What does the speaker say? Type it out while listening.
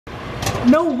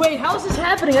No way, how is this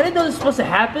happening? I didn't know this was supposed to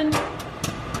happen.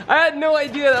 I had no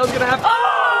idea that was gonna happen.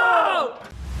 Oh!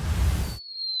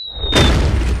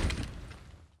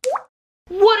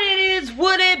 What it is,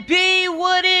 what it be,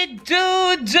 what it do?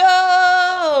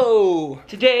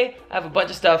 Today, I have a bunch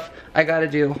of stuff I gotta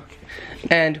do.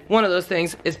 And one of those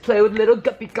things is play with little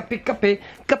guppy.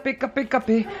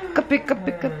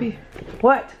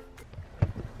 What?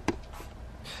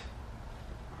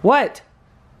 What?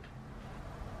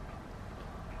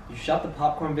 You shot the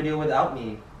popcorn video without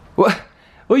me. What?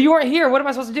 Well, you weren't here. What am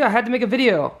I supposed to do? I had to make a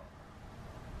video.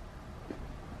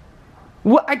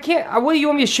 What? I can't. What do you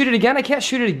want me to shoot it again? I can't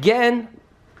shoot it again.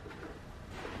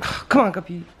 Come on,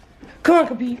 Guppy. Come on,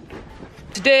 Guppy.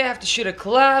 Today I have to shoot a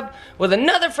collab with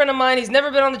another friend of mine. He's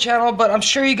never been on the channel, but I'm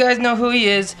sure you guys know who he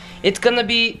is. It's gonna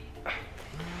be...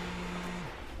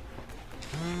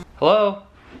 Hello?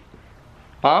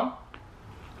 Mom?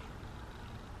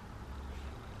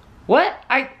 What?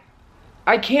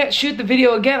 I can't shoot the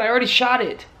video again. I already shot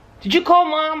it. Did you call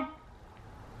Mom?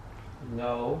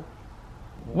 No.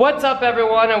 What's up,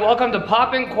 everyone, and welcome to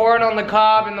popping corn on the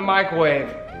cob in the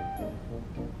microwave.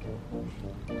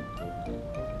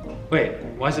 Wait,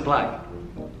 why is it black?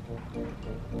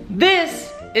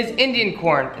 This is Indian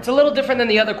corn. It's a little different than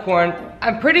the other corn.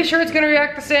 I'm pretty sure it's gonna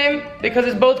react the same because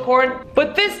it's both corn,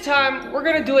 but this time we're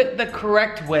gonna do it the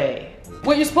correct way.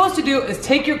 What you're supposed to do is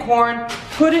take your corn,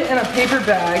 put it in a paper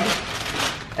bag,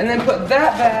 and then put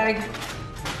that bag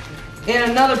in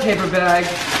another paper bag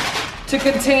to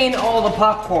contain all the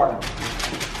popcorn.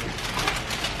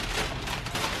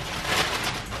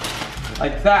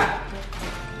 Like that.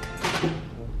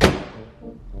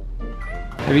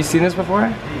 Have you seen this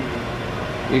before?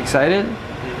 You excited? You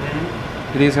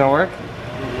think it's gonna work?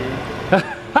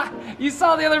 You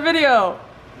saw the other video!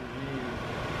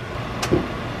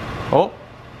 Oh.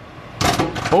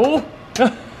 Oh!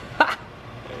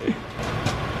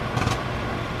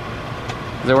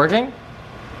 Is it working?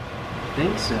 I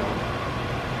think so.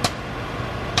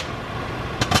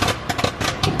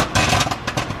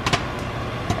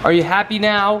 Are you happy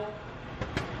now?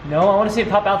 No, I want to see it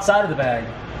pop outside of the bag.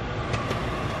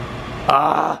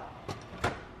 Ah!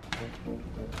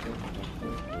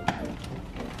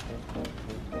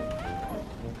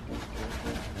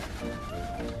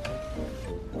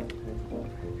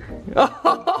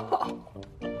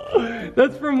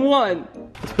 That's from one.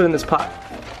 Let's put it in this pot.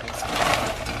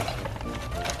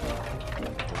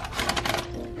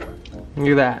 Look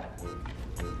at that.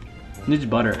 Needs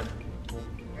butter.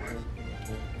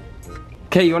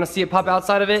 Okay, you want to see it pop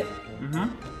outside of it? Mm-hmm.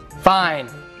 Fine.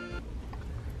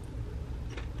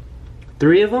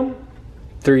 3 of them?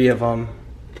 3 of them.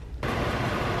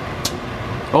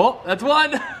 Oh, that's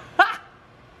one.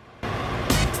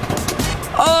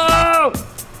 Oh!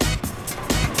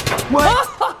 What?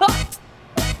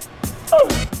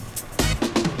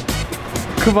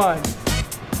 Come on.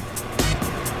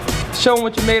 Show them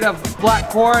what you made of, black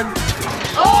corn.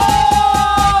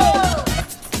 Oh!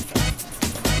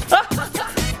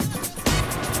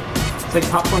 It's like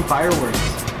popcorn fireworks.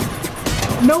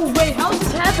 No way, how is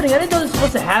this happening? I didn't know this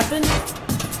was supposed to happen.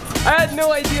 I had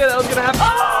no idea that was gonna happen.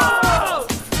 Oh!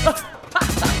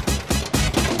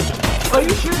 Are you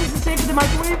sure this is safe in the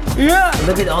microwave? Yeah!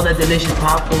 Look at all that delicious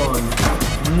popcorn.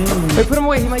 Hey, put him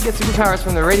away. He might get superpowers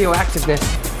from the radioactiveness.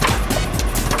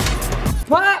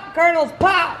 Pop, kernels,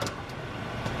 pop!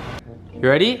 You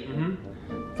ready?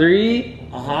 Mm-hmm. 3,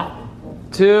 Uh-huh.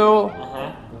 2,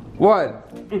 Uh-huh. 1.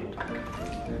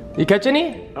 You catch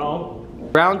any? Oh.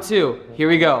 Round 2. Here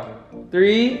we go.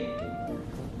 3,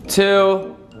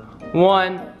 2,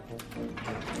 1.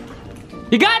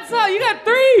 You got some! You got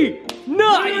 3!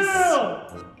 Nice!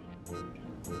 Oh,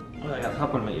 I got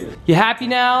popcorn in my ears. You happy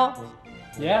now?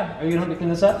 Yeah, are you gonna help me clean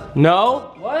this up?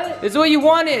 No? What? This is what you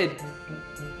wanted.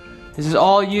 This is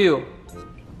all you.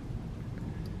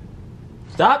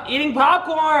 Stop eating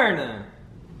popcorn!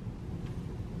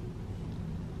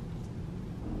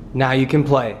 Now you can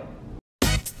play.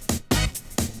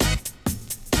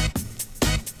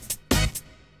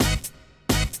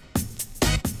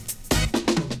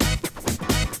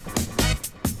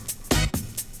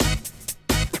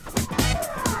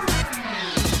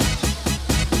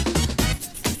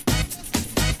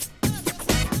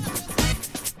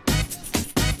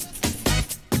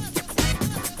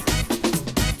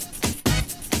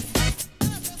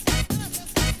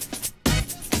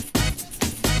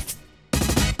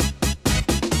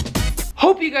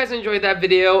 Hope you guys enjoyed that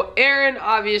video. Aaron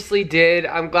obviously did.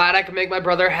 I'm glad I could make my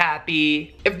brother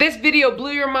happy. If this video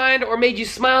blew your mind or made you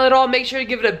smile at all, make sure to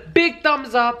give it a big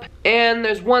thumbs up. And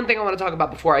there's one thing I want to talk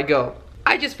about before I go.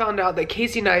 I just found out that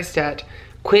Casey Neistat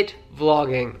quit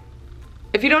vlogging.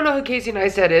 If you don't know who Casey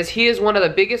Neistat is, he is one of the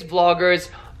biggest vloggers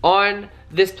on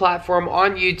this platform,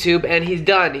 on YouTube, and he's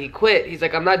done. He quit. He's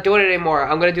like, I'm not doing it anymore.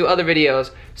 I'm gonna do other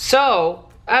videos. So,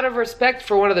 out of respect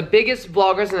for one of the biggest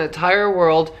vloggers in the entire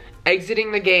world,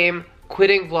 exiting the game,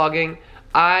 quitting vlogging,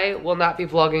 I will not be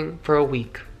vlogging for a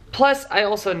week. Plus, I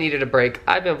also needed a break.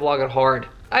 I've been vlogging hard.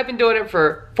 I've been doing it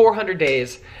for 400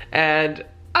 days, and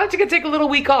I'm just gonna take a little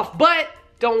week off, but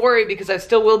don't worry because I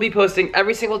still will be posting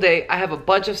every single day. I have a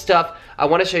bunch of stuff I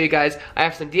want to show you guys. I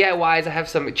have some DIYs, I have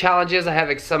some challenges, I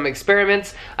have some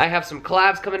experiments, I have some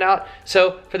collabs coming out.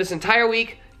 So for this entire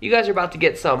week, you guys are about to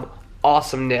get some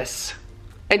awesomeness.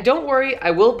 And don't worry, I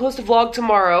will post a vlog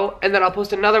tomorrow, and then I'll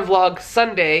post another vlog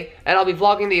Sunday, and I'll be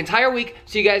vlogging the entire week,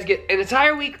 so you guys get an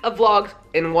entire week of vlogs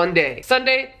in one day.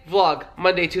 Sunday, vlog.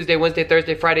 Monday, Tuesday, Wednesday,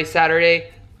 Thursday, Friday,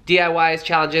 Saturday, DIYs,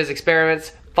 challenges,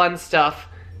 experiments, fun stuff.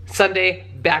 Sunday,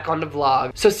 back on the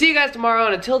vlog. So see you guys tomorrow,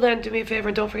 and until then, do me a favor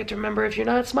and don't forget to remember, if you're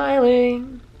not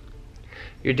smiling,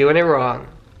 you're doing it wrong.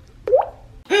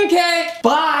 Okay,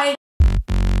 bye!